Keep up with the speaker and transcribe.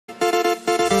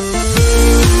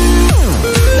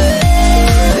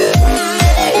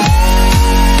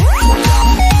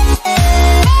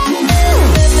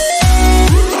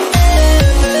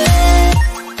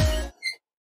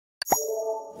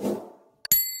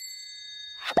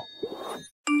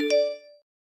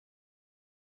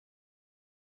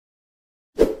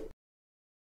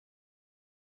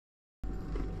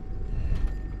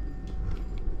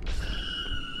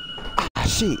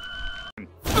shit.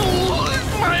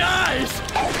 My eyes!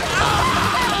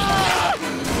 Ah!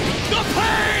 The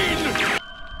pain!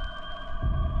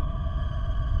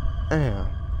 Damn.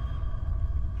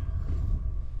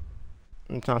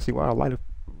 I'm trying to see why the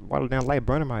damn light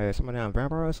burning my ass. Somebody down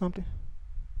vampire or something?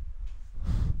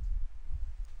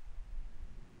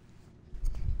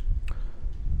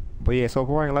 But yeah, so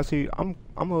far I ain't like to see, I'm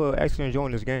actually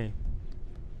enjoying this game.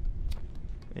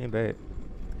 Ain't bad.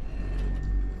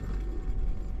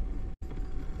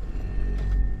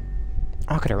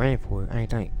 I could have ran for it, I ain't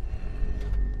think.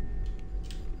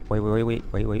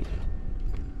 Wait.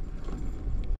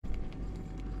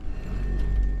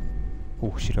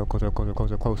 Oh shit, they're close. Come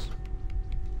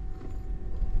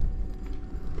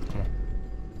on.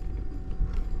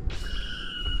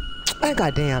 Hey,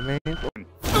 goddamn, man.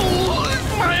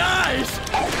 My eyes!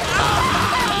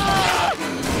 Ah!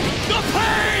 The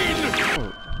pain!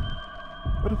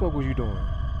 What the fuck was you doing?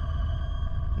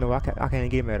 No, I can't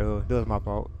get mad at her. That was my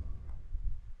fault.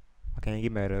 I can't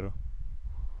get mad at her.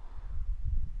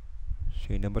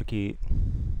 She ain't nothing but a kid.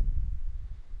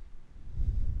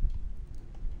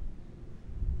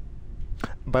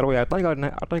 By the way, I think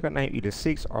I named either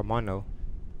 6 or Mono.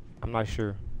 I'm not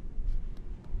sure.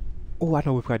 Oh, I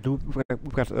know what we gotta do.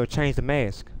 We got to change the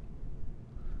mask.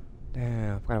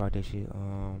 Damn, I forgot about that shit.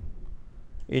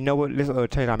 You know what?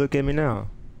 Let's change. Look at me now.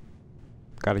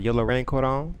 Got a yellow raincoat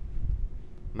on.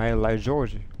 Made like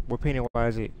Georgia. What Pennywise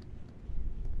is it?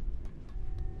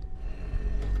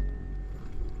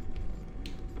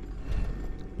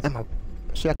 Damn, my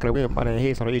shit, I could've wear my damn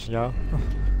head on the itching, y'all.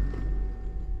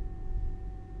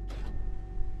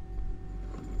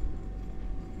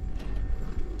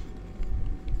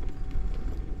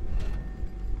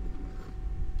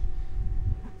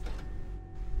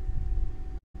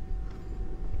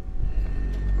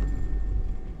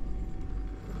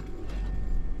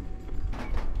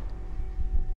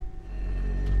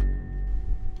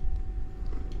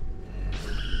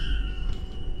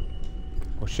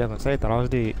 Oh shit, I was gonna say, I thought I was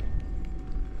dead.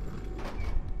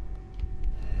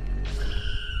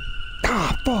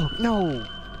 Ah, fuck, no!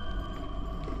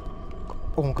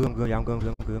 Oh, I'm good, yeah, I'm good.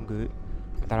 I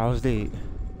thought I was dead.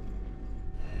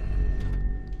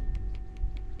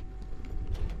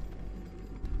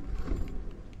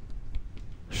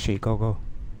 Shit, go.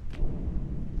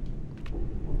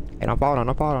 Hey, don't fall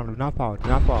down, do not fall,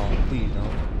 please,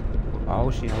 don't.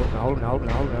 Oh shit, hold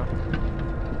on.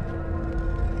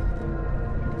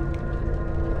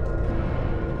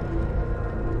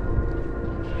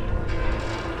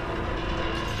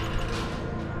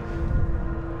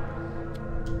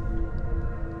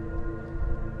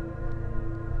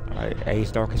 Alright, hey,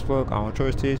 it's dark as fuck, I don't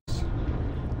trust this.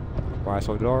 Why it's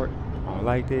so dark? I don't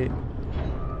like that.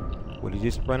 What is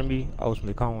this in front of me?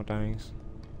 Ultimately calm things.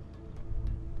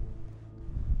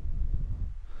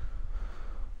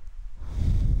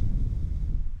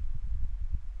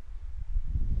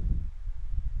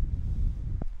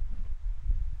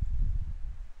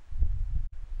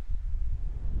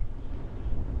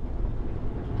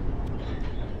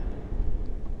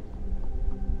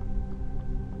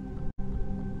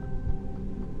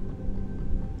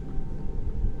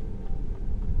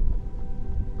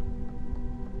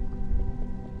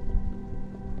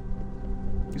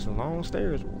 These are long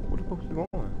stairs. Where the fuck is you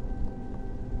going?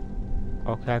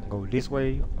 Okay, I can go this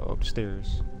way or up the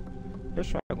stairs. Let's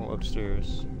try going up the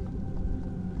stairs.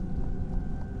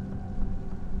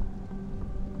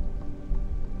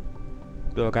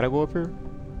 Do I gotta go up here?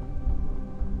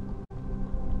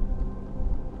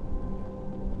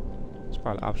 It's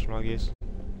probably optional, I guess.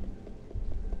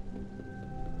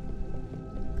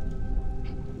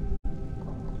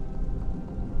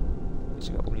 Let's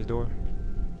go open this door.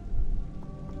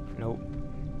 Nope.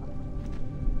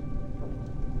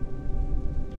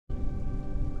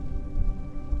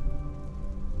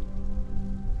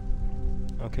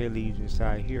 Okay, leaves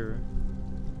inside here.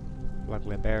 Like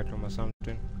a bathroom or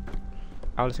something.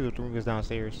 I'll see what the room is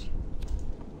downstairs.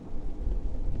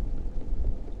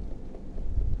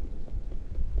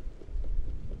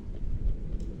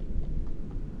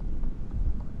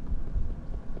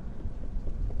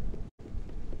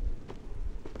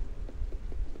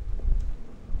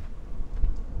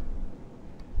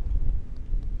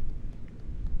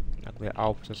 Like that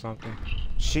office or something.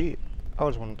 Shit. I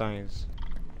was one of the things.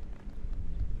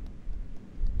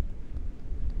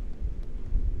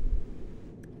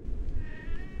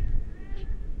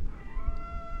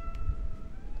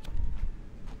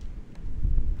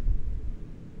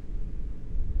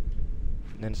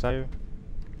 Inside here.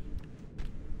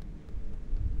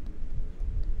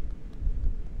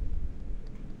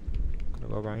 Gonna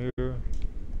go around here.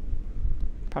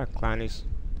 Probably climb this.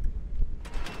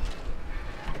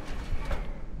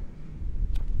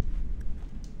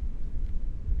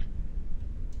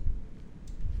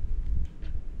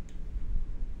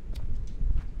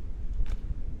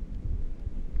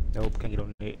 Nope, can't get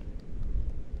on it.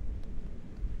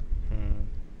 Hmm.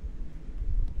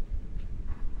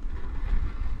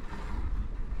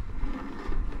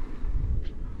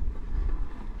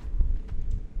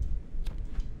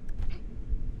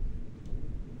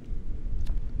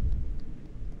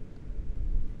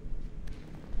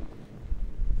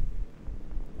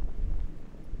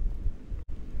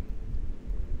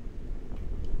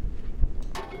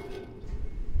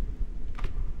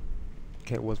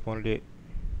 Okay, what's one of it?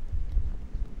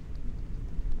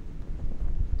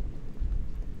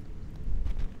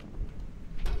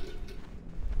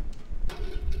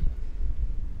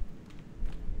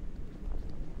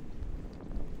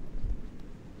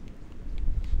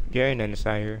 Yeah, ain't nothing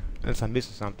inside here. Unless I'm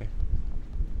missing something.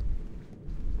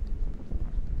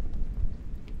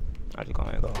 I just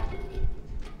gonna go.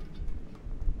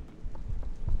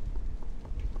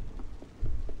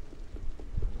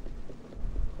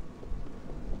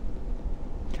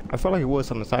 I felt like it was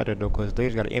something inside there though, cause they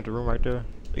just got an empty room right there.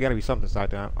 There gotta be something inside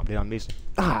there that I'm missing.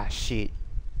 Ah, shit.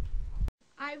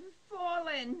 I've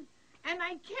fallen, and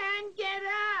I can't get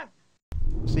up.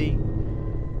 See?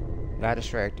 Got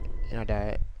distracted, and I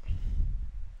died.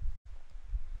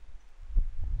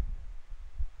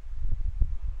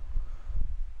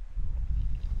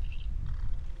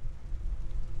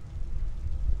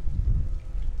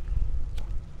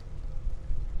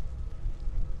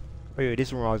 Oh yeah,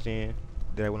 this room I was in,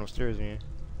 that I went upstairs in.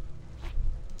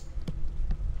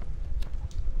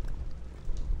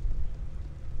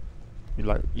 You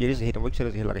like, yeah, this is a hidden, we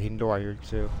can hit like a hidden door out here, you can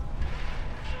tell.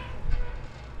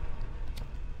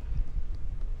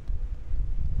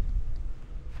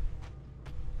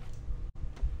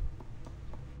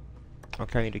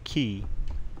 Okay, I need a key.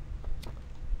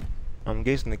 I'm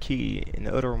guessing the key in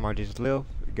the other room I just left,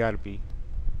 it gotta be.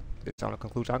 That's the only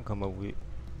conclusion I can come up with.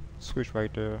 Switch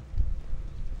right there.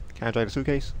 Can I drag the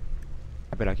suitcase?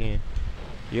 I bet I can.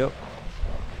 Yep.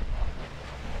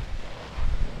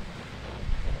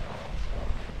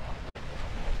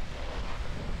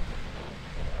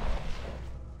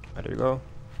 There you go.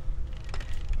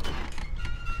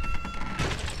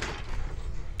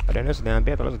 Oh, damn, that's a damn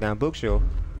bed. I thought that was a damn bookshelf.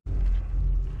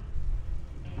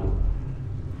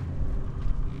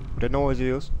 What the noise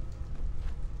is?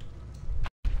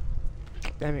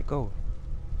 Damn it, go.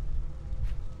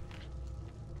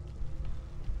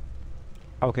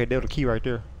 Okay, there's the key right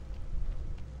there.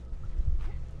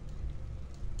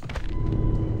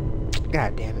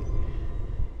 God damn it.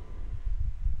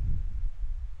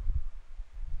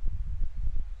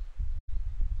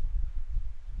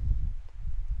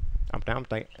 I'm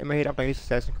thinking, in my head, I'm thinking it's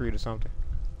Assassin's Creed or something.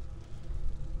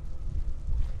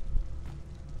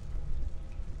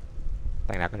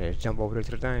 I think I can just jump over there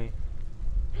to the thing.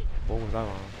 What was I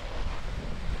on?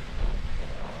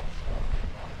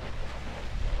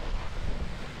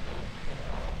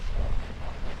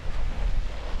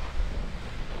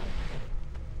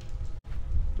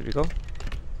 Did you go?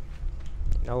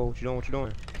 No, what you doing? What you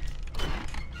doing?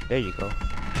 There you go.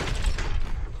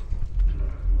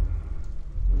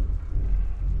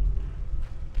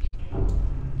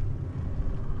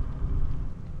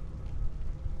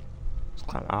 Let's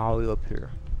climb all the way up here.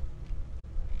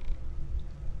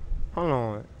 Hold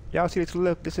on. Y'all see it to the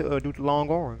left? This is dude with the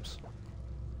long arms.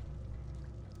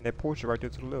 And that portrait right there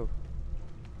to the left.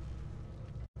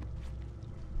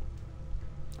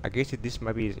 I guess this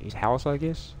might be his house, I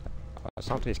guess.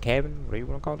 Something, his cabin, whatever you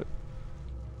want to call it.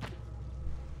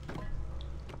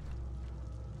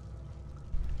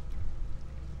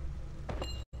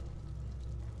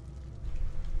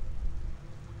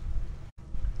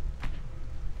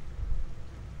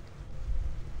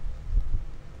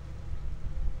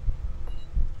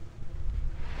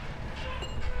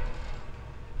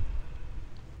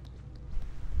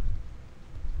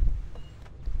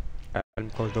 Let me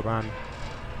close the door behind me.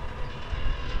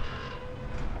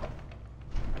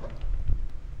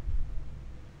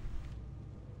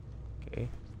 Okay.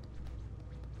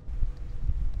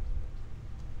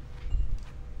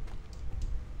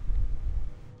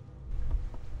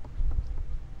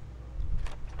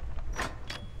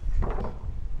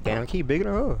 Damn, key bigger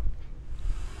than her.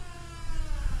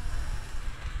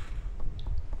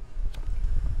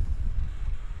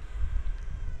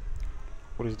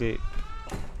 What is that?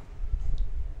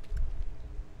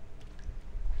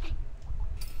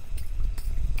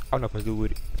 I don't know if I do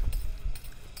with it.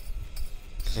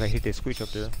 I hit that switch up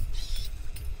there.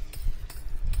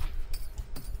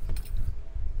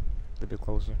 A bit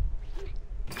closer.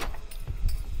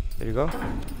 There you go.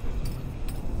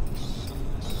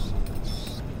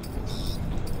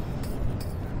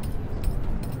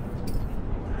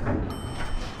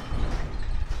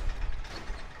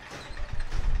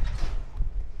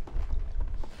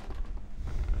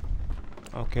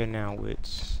 Okay, now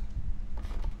it's...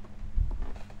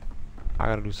 I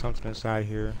gotta do something inside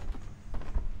here.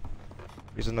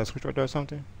 Is there another switch right there or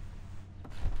something?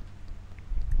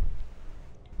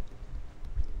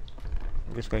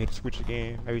 I guess I gotta hit the switch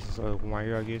again. Maybe it's one right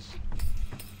here, I guess.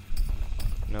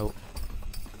 Nope.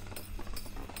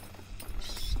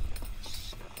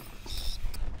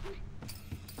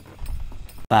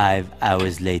 Five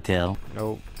hours later.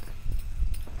 Nope.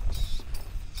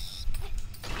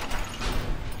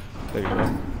 There you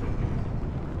go.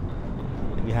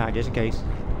 Get behind just in case.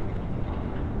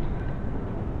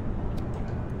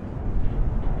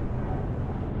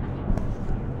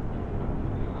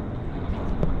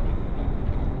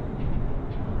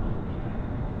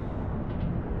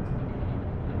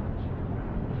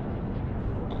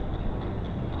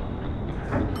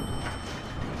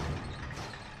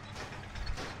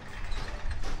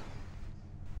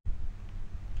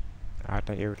 I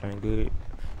think everything good.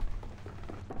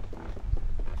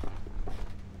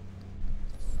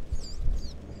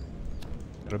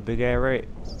 Got a big ass rat.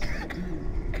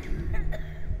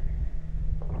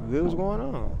 Good, what's going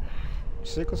on? You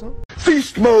sick or something?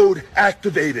 Feast mode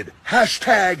activated.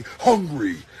 Hashtag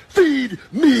hungry.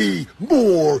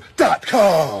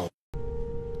 FeedMeMore.com.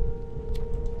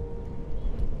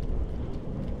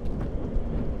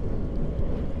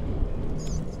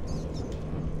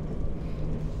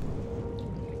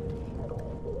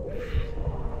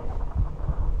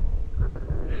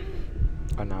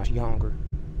 Oh, nah, she hungry.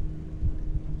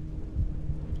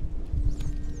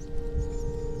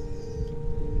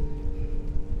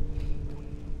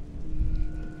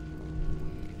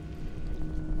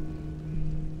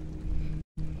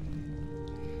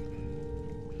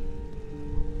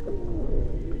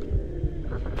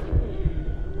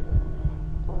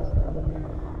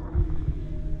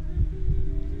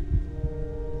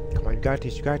 Come on, you got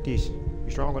this, you got this.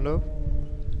 You strong enough?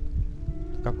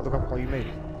 Look up how you made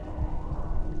it.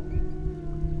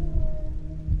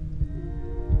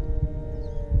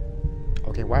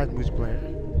 Okay, why is the music playing?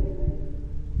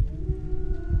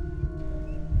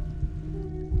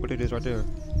 What it is right there?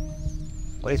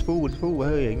 Oh, it's food, it's food.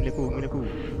 Hey, give me that food, give me that food.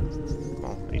 Come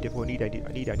on, I need that food, I need that. I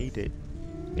need that.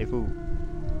 Give me that food.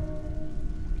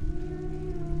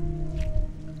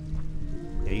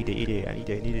 Yeah, eat it. I need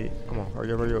that. Come on,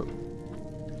 hurry up.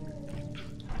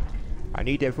 I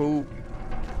need that food.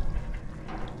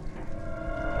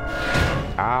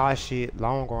 Ah, shit,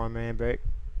 long arm man back.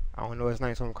 I don't know his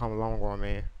name, someone call him long arm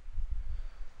man.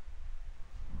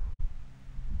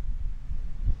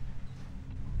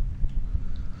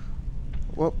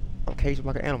 Well, I'm caged up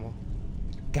like an animal.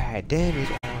 God damn, his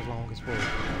arms long as fuck.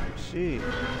 Shit.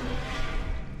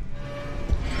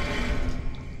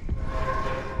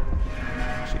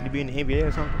 Shouldn't he be in the NBA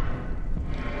or something?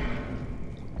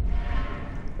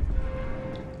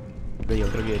 There you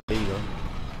go.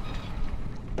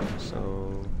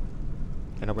 So,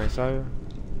 can I go inside here?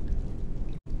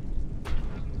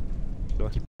 Do I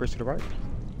keep pressing to the right?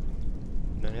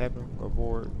 Nothing happened. Go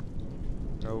forward.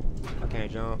 Nope. I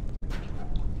can't jump.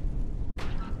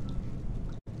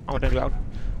 The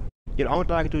only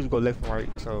thing I can do is go left and right.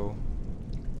 So,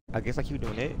 I guess I keep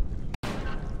doing that.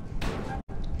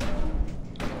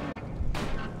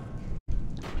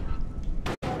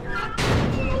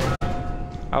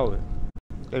 Oh,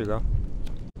 there you go.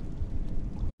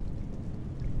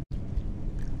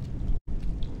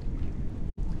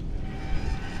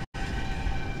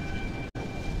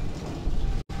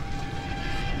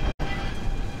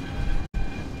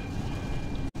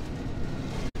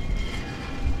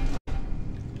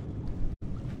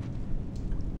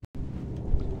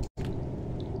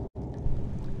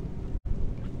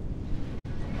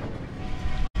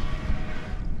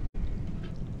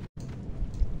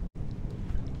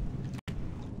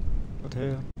 What the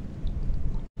hell?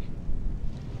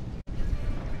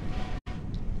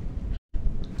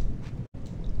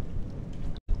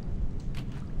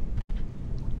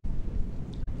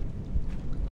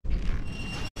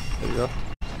 There you go.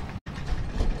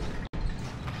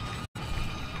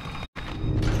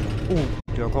 Ooh,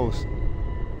 you're close.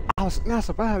 I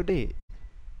survived it.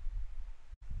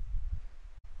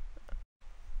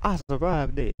 I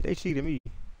survived it. They cheated me.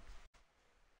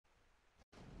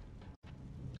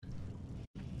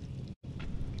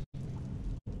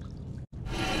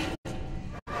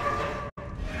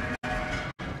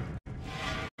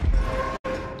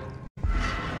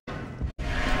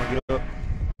 Get up.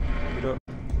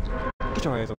 Get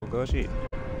your ass up, girl. Shit.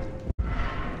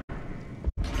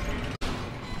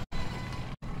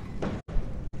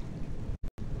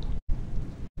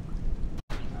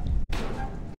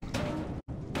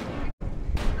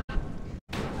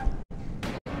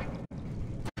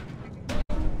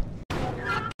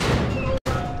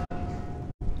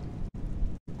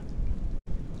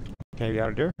 Can't get out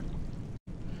of there.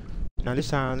 Now this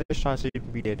time, let's try to see if we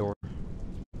can beat that door.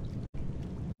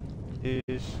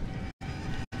 Is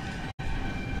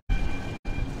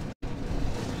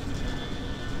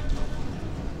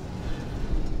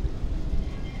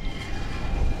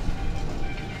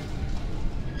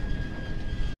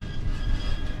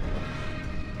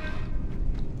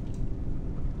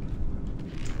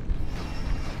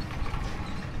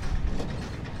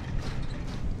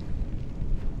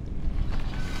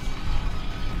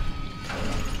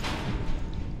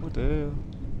what the hell?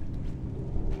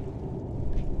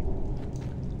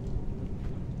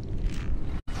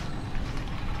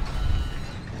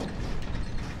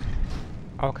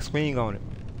 Oh, I can swing on it.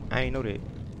 I ain't know that.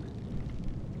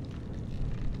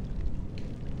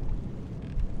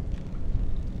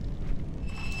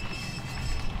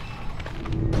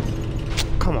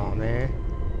 Come on, man.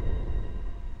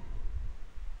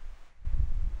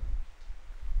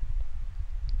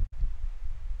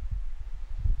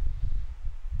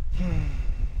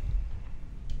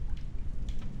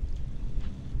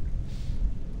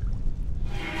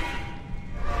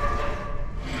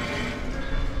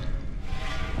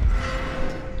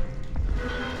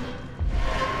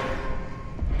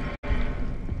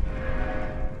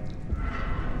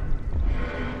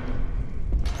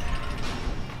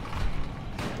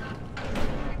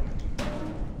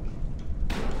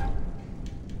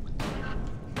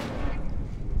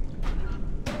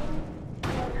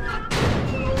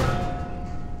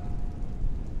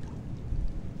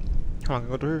 Come on, I can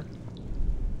go through here.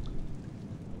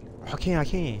 Oh, I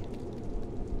can.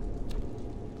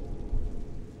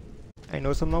 I ain't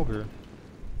know something over here.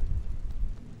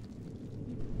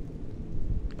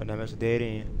 Oh, damn, that's a dead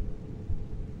end.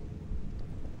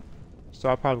 So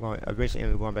I probably gonna eventually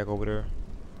end up going back over there.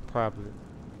 Probably.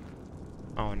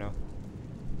 I don't know.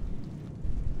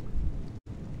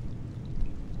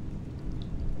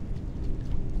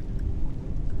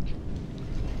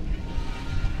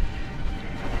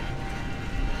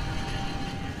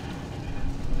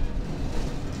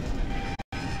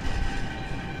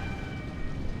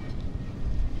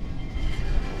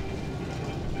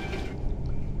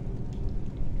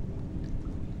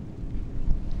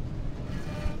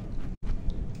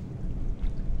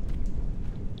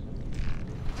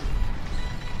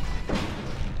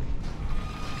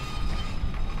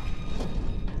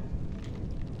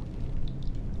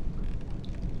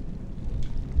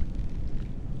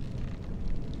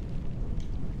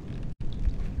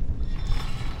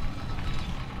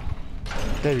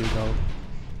 There we go.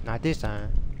 Not this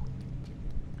time.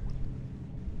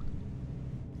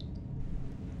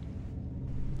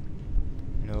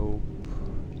 Nope.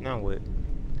 Now what?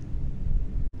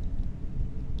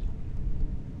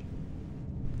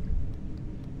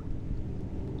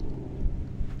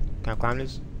 Can I climb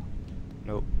this?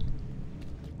 Nope.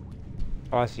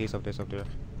 Oh, I see it's up there, it's up there.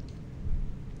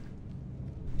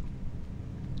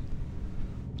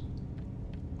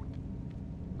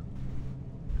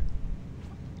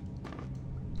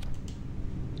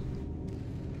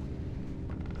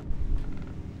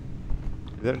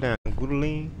 Is that down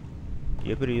Gudeline?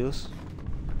 Yep, it is.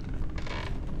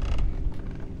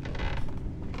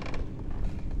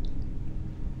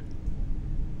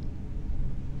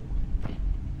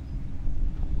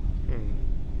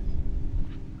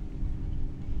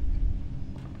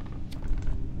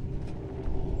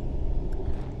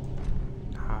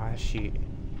 Ah, shit.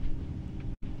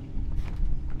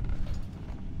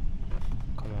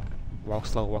 Come on. Walk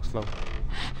slow, walk slow.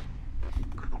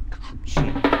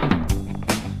 Shit.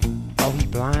 Oh, he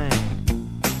blind.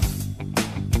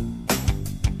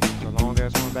 The long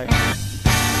ass one back.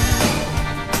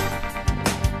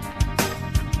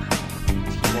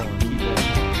 Keep on, keep on.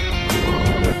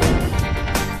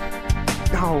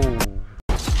 No.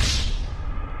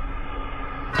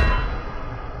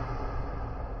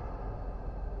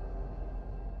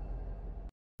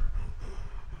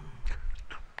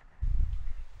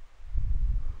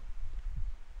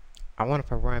 I wonder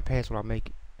if I run past will I make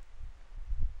it.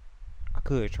 I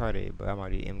could try that, but I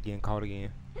might end up getting caught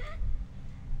again.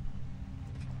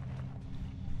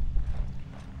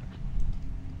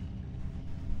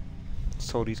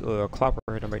 So these clopper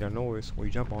don't make no noise when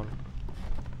you jump on them.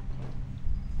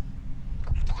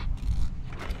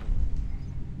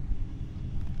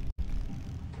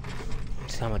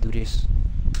 So how I'm gonna do this.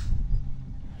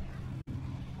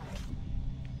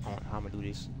 I don't know how I'm gonna do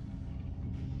this.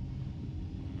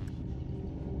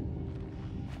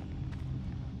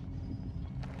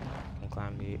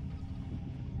 Climb it.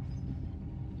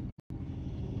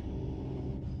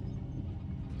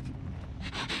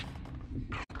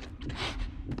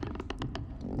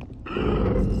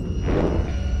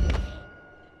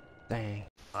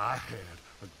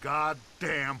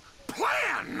 goddamn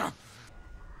plan!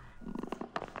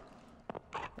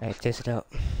 Alright, test it out.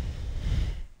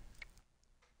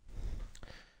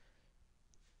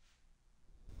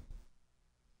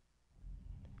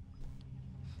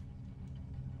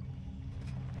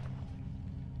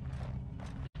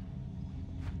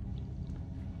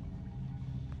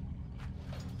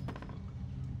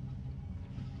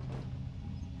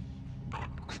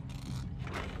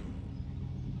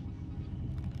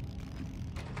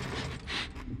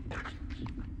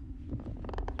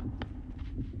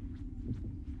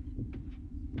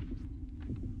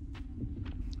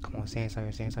 Come on, stand inside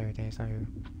here, stand inside here, stand inside here.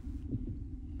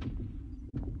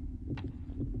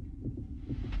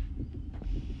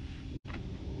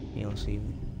 You don't see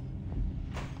me.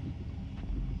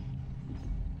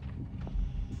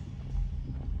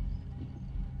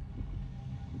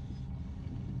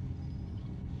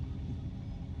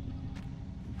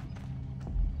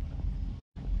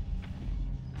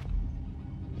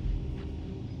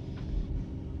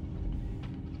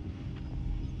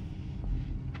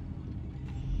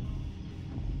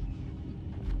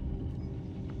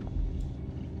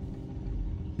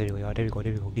 There we go, y'all. There we go,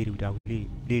 there we go. Did it, dog. Did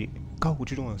it. Go,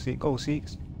 what you doing? Six. Go,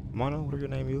 Six. Mono, whatever your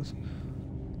name is.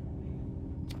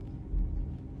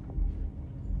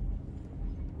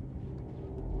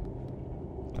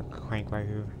 Like a crank right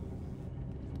here.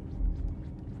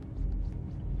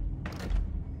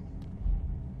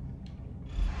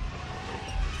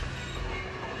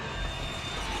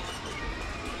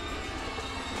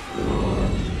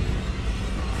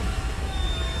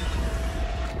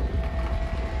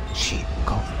 Shit,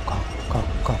 go.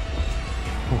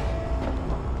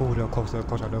 Oh, they're close, they're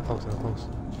close.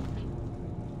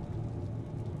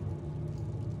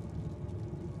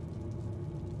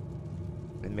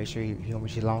 And make sure you don't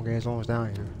reach your long ass arms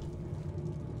down here.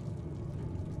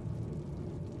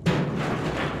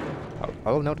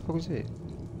 Oh, no, the fuck is it?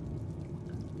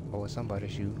 Oh, it's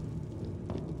somebody's shoe.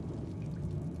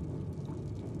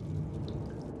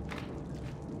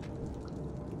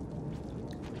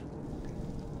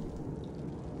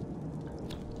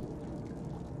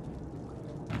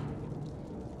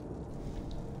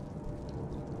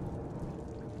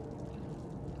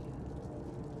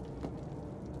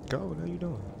 Go, what are you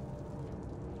doing?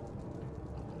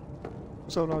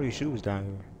 What's up with all these shoes down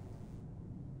here?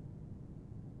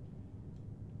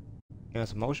 You got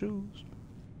some more shoes?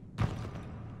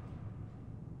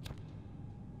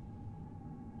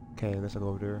 Okay, let's go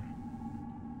over there.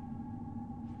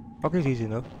 Okay, it's easy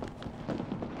enough.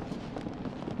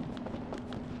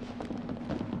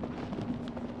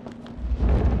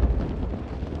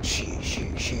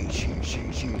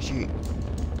 Shit.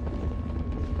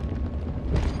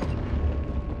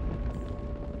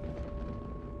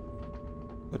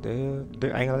 What the hell?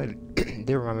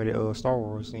 They remind me of the Star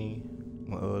Wars scene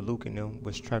when Luke and them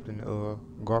was trapped in the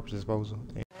garbage disposal.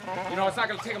 You know, it's not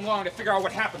gonna take them long to figure out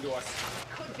what happened to us.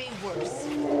 Could be worse.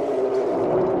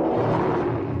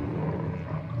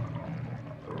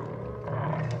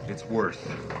 It's worse.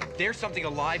 There's something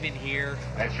alive in here.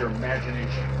 That's your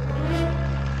imagination.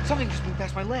 Something just moved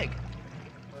past my leg.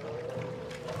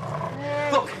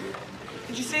 Look!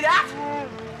 Did you see that?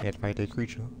 They had to fight that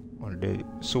creature on the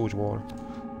sewage water.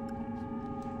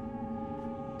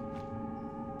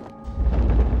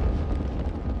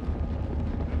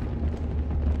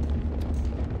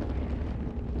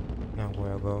 Now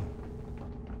where I go?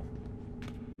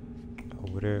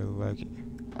 Over there, like it.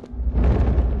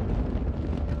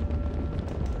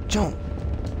 Jump!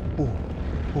 Ooh,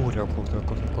 they're close. Come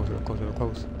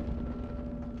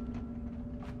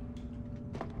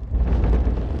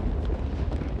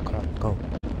on, go.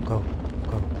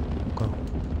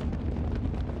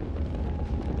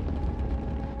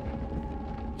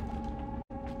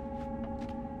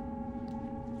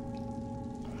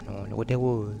 I don't know what that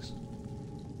was.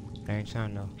 I ain't trying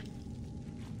to know.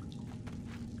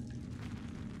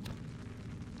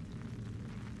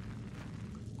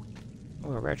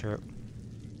 Oh, a rat trap.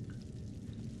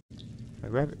 A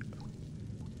rabbit?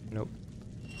 Nope.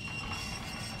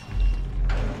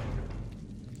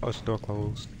 Oh, it's the door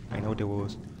closed. I know what that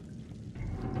was.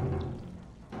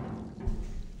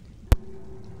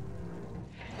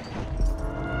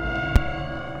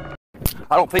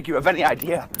 I don't think you have any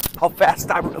idea how fast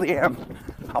I really am.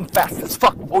 I'm fast as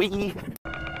fuck, boy.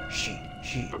 Shit.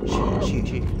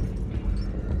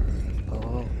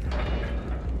 Oh.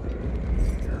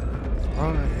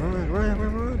 Run.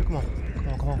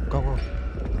 Come on, go.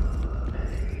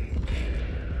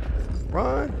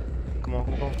 Run. Come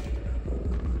on.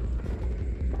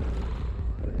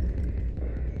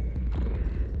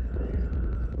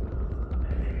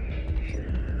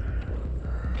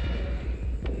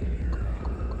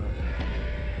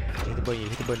 button,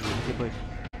 hit the button, hit the button.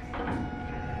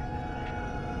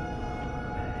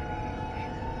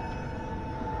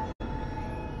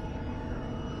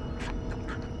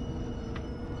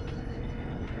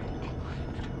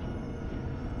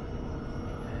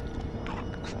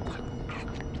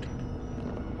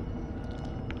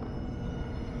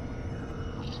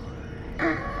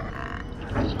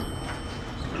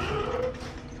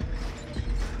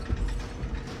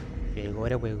 Yeah, go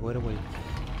that way, go that way.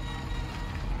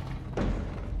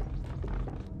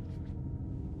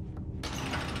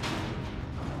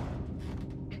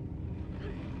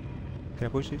 Can I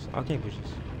push this? Oh, I can't push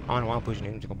this. I don't know why I'm pushing it.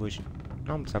 I'm just gonna push it. I'm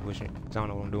gonna stop pushing it because I don't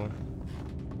know what I'm doing.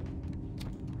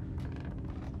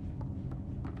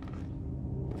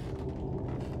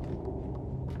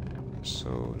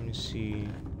 So let me see.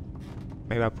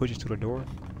 Maybe I push it to the door.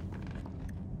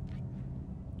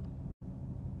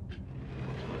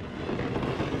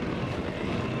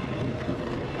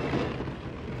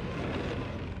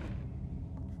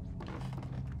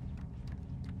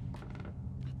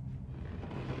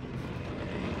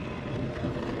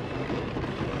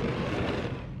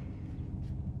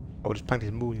 Oh, this plank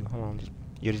is moving. Hold on,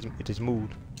 it just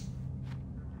moved.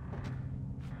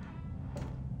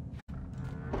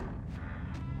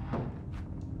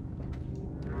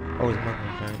 Oh, it's my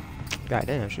thing.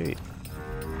 Goddamn shit.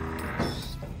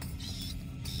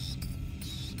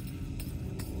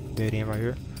 Dead end right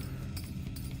here.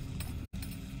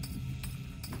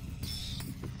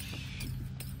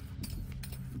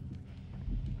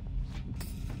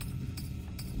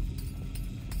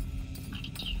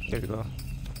 There we go.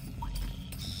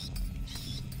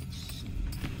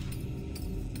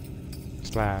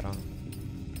 Slide on.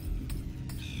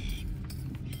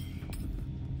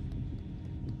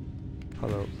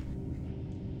 Hello.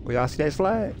 Well, y'all see that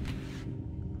slide?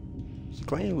 She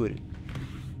playing with it.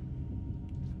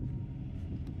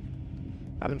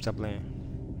 Let me stop playing.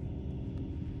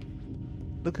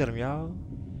 Look at him, y'all.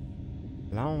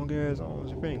 Long ass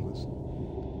arms and fingers.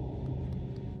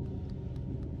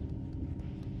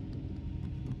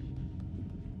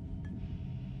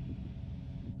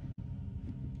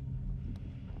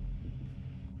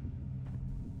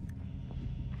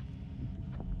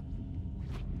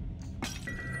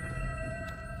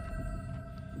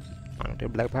 I don't know,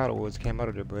 that black powder was came out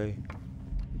of there, bro.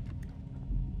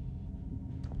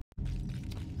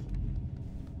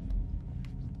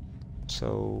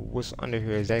 So what's under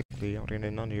here exactly? I don't think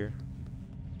there's none here.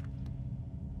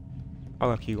 I'm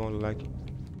gonna keep going like it.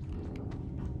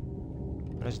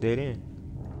 That's dead end.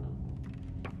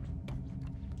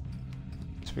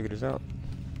 Let's figure this out.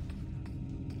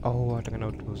 Oh, I think I know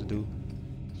what I'm supposed to do.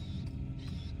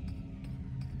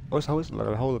 Oh, it's like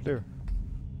a hole up there.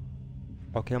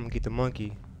 Okay, I'm gonna get the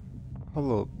monkey.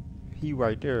 Hold up, he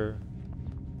right there.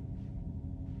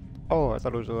 Oh, I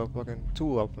thought it was a fucking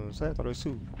tool up on the side. I thought it was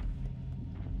two.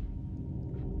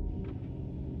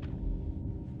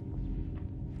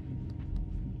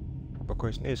 The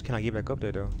question is, can I get back up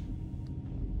there though?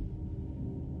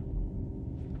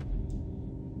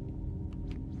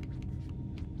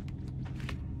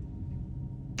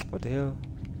 What the hell?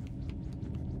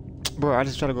 Bro, I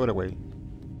just try to go that way.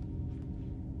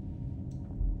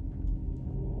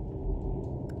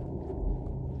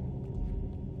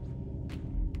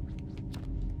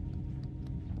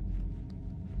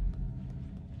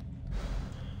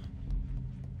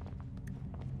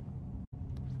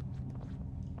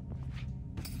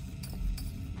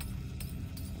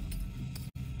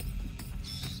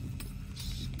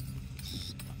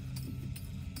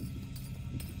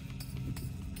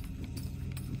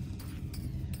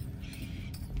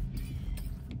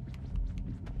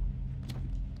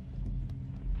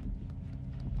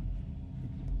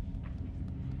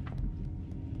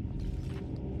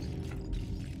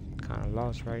 Kinda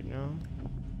lost right now.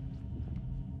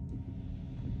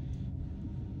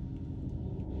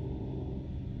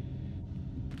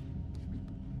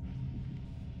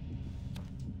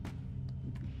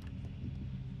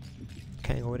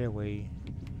 Can't go that way.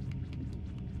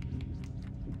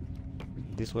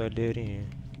 This way I dead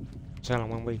end. It's only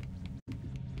one way.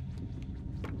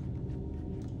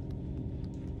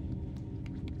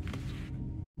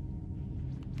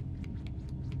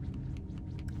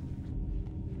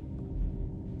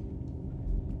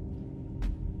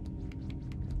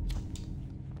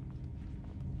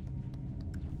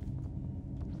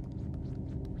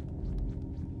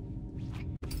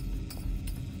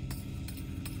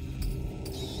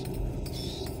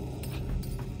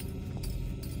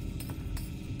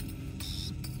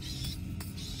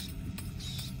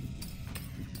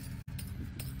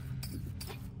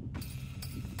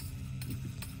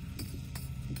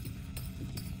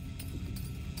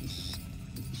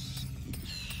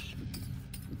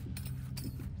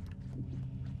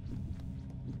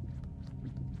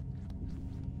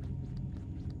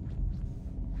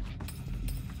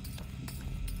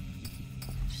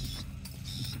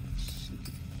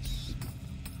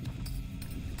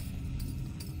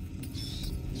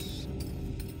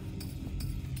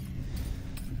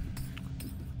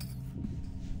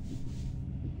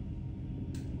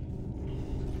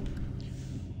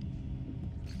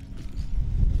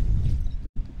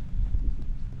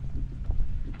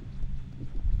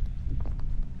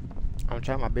 I'm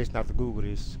trying my best not to Google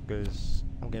this because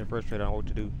I'm getting frustrated on what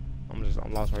to do.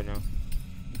 I'm lost right now.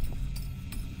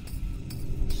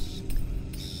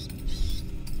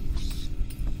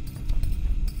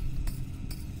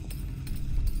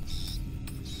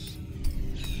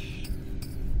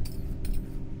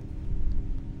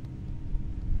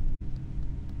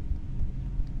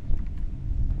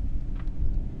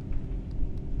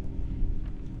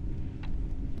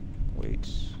 Wait.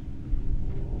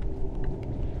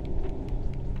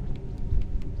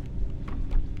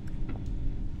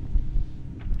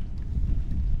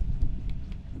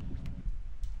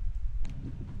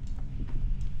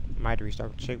 Might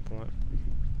restart the checkpoint.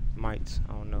 Might,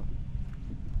 I don't know.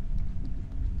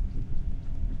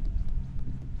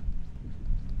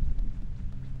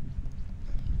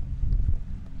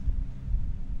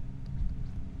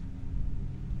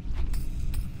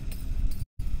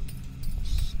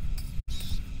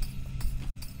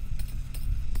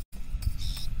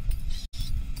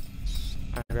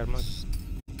 I got money.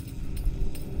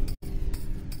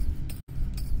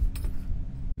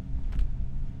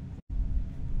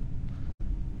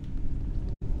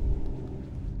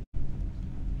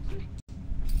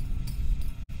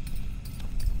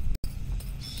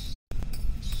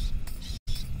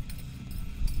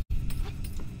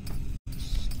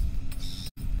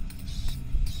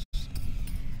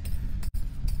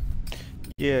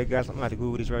 Yeah, guys, I'm gonna have to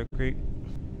Google this right quick.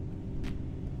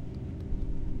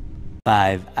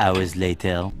 5 hours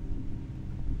later.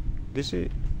 This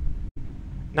it?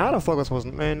 Now how the fuck am I supposed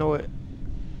to, man, know what?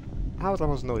 How was I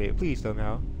supposed to know that? Please tell me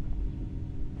how.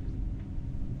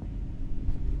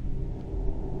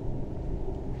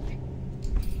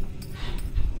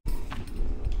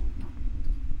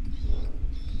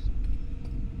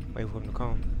 Wait for him to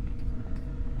come.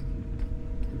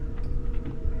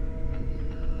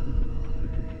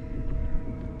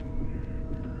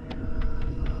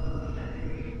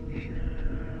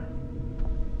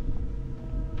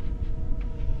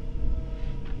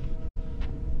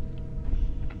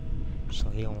 So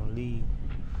he don't leave.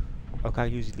 Okay, I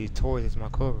use these toys as my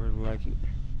cover, like it.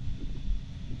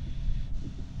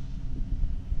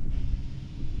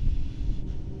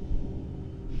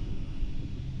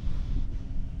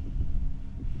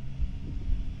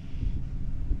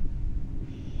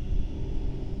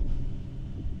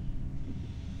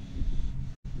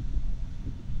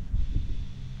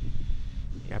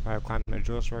 Yeah, I probably climbing the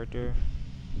drills right there.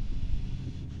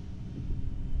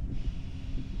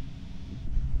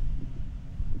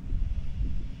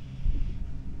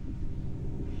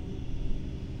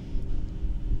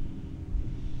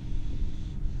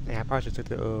 Yeah, I probably should took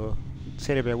the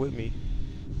teddy bear with me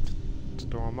to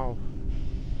throw him off.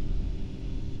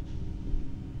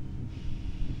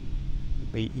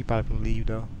 But he probably can leave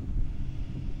though.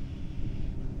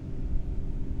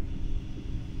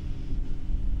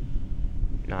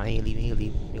 Nah, he ain't leaving, he ain't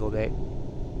leaving. He go back.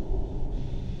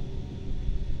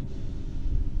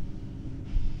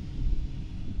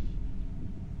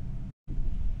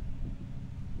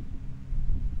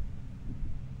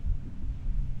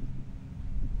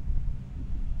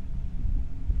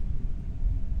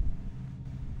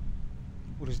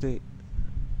 What is that?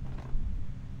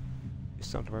 It's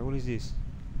something right. What is this?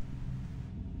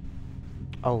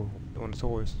 Oh, one of the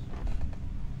toys.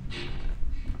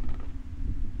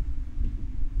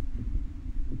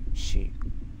 Shit.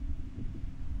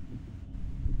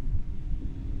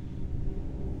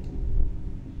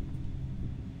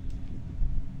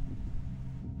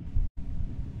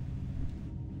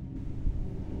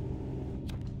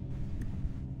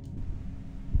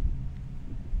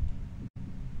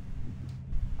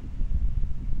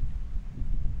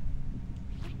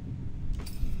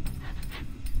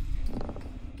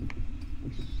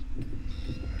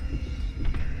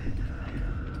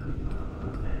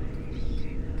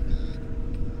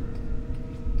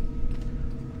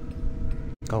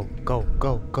 Go, go,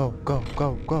 go, go, go,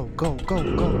 go, go, go,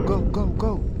 go, go, go, go,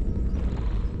 go.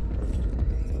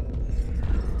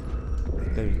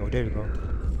 There you go, there you go.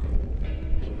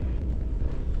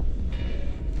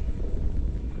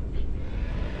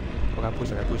 Oh, I gotta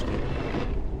push it.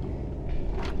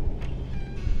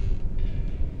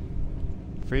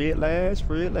 Free at last,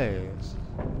 free at last.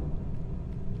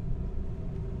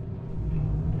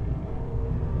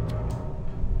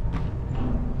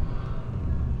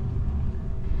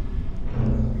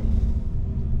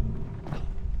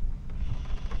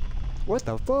 What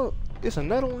the fuck? It's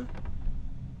another one?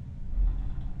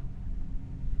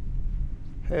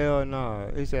 Hell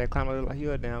nah. He said climb up like he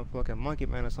a damn fucking monkey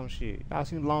man or some shit. Y'all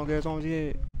seen the long ass arms he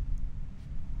had?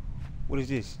 What is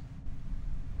this?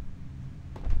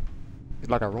 It's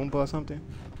like a Roomba or something?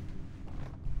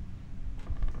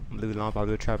 I'm leaving alone,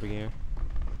 probably a trap again.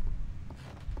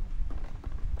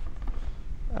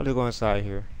 I'll just go inside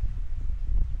here.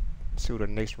 See what the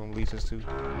next room leads us to.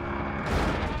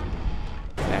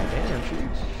 Goddamn,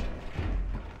 jeez.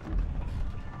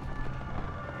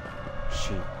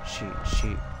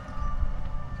 Shit.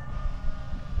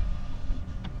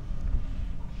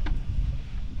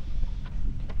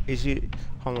 Is he?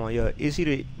 Hold on, yeah. Is he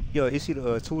the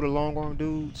two of the long arm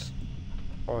dudes,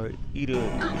 or either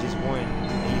just one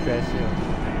and he passed him?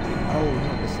 Oh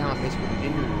no, the sound makes with his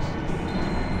ears.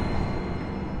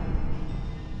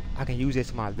 I can use that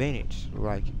to my advantage,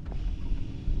 like.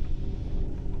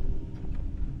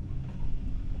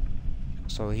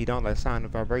 So he don't like sound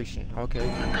of vibration. Okay.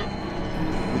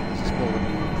 Weakness explored.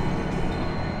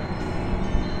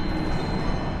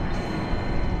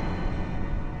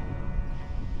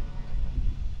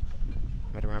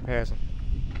 I'm gonna run past him.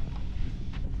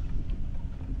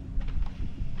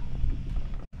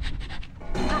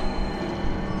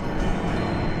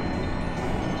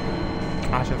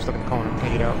 I should have stuck in the corner.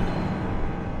 Can't get out.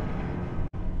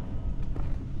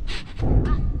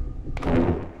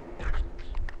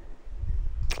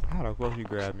 How the fuck you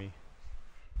grab me?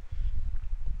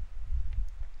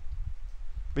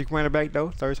 We can run it back though.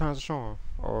 30 times the charm.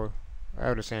 Or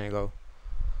however the saying go.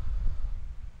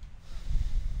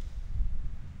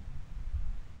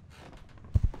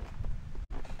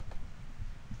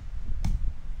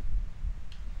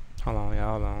 Hold on,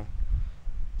 y'all, hold on.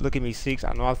 Look at me, 6.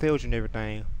 I know I failed you and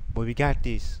everything, but we got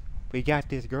this. We got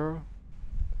this, girl.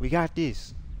 We got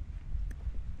this.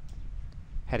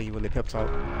 How do you really pep talk?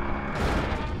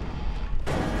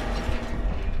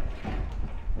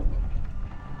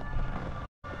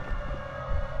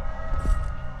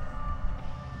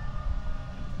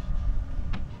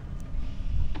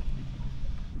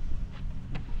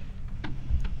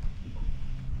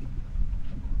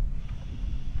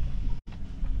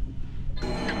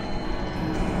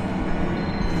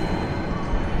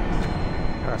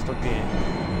 Stuck in.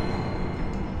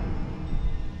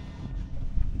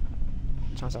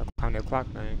 Trying to climb that clock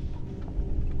thing.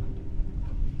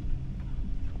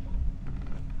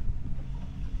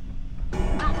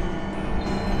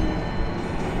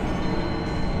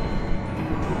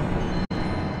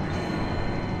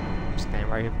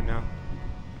 Stand right here for now.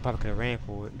 Probably could have ran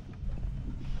for it.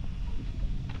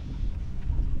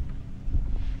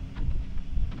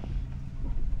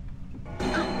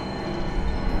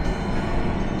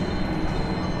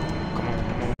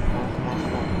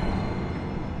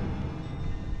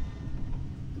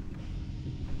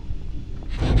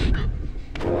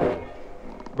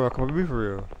 Bro, come on, be for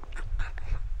real.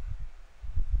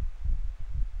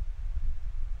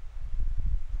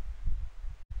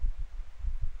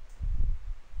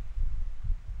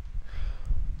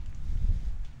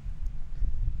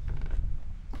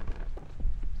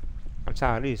 I'm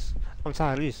tired of this. I'm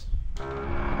tired of this.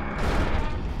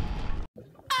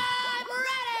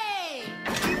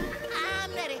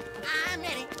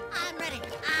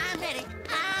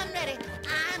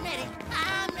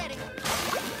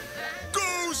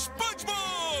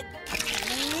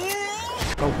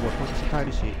 Go for it. I'm tired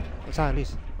of this shit. I'm tired of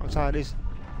this. I'm tired of this.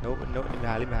 Nope. Let me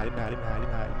hide.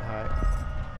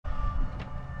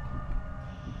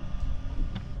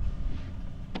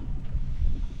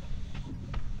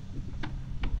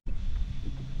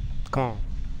 Come on.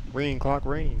 Ring, clock,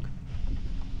 ring.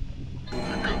 I'm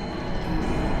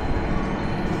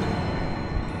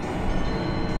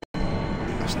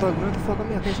stuck. What the fuck on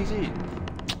me? I can't see shit.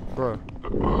 Bruh.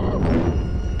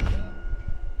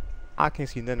 I can't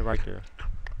see nothing right there.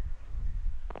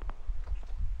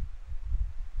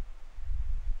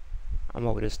 I'm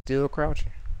over there still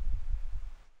crouching.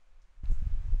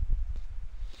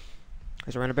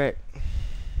 Let's run it back.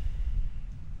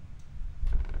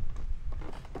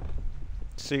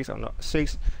 6, I'm not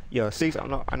 6. Yo, 6. I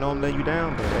know I'm letting you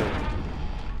down, but hey,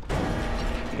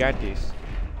 you got this.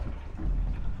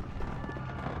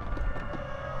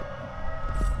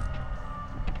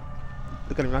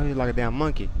 Look at him out here like a damn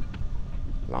monkey.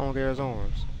 Long ass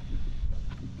arms.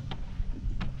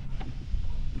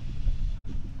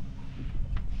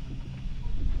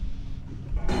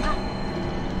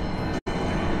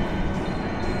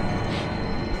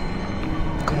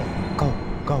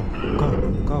 Go.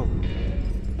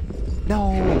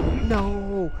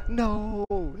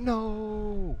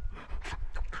 No.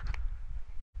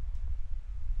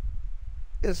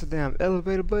 It's a damn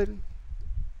elevator button.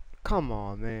 Come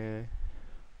on, man.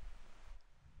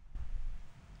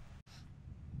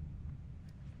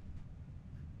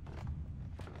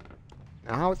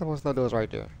 Now, how was I supposed to know those right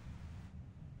there?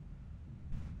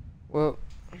 Well,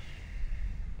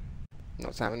 no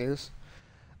time it is.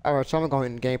 Alright, so I'm gonna go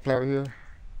ahead and gameplay right here.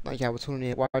 Thank y'all for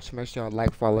tuning in, watch. Make sure y'all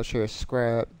like, follow, share,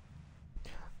 subscribe.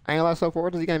 I ain't like so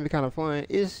far. This game be kind of fun.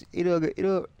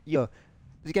 Yeah.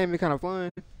 This game be kind of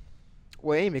fun.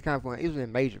 Well, it ain't be kind of fun. It was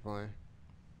in major fun.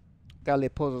 Got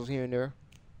little puzzles here and there.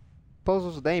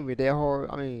 Puzzles they ain't be that hard.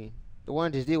 I mean, the one I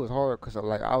just did was hard because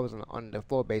like I was on the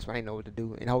floor base, but I didn't know what to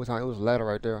do. And the whole time it was a ladder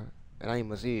right there, and I didn't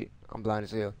even see it. I'm blind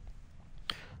as hell.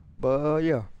 But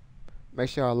yeah, make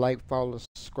sure y'all like, follow,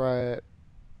 subscribe,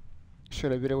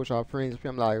 share the video with y'all friends.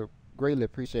 I'm like greatly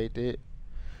appreciate that.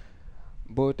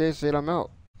 But with that said, I'm out.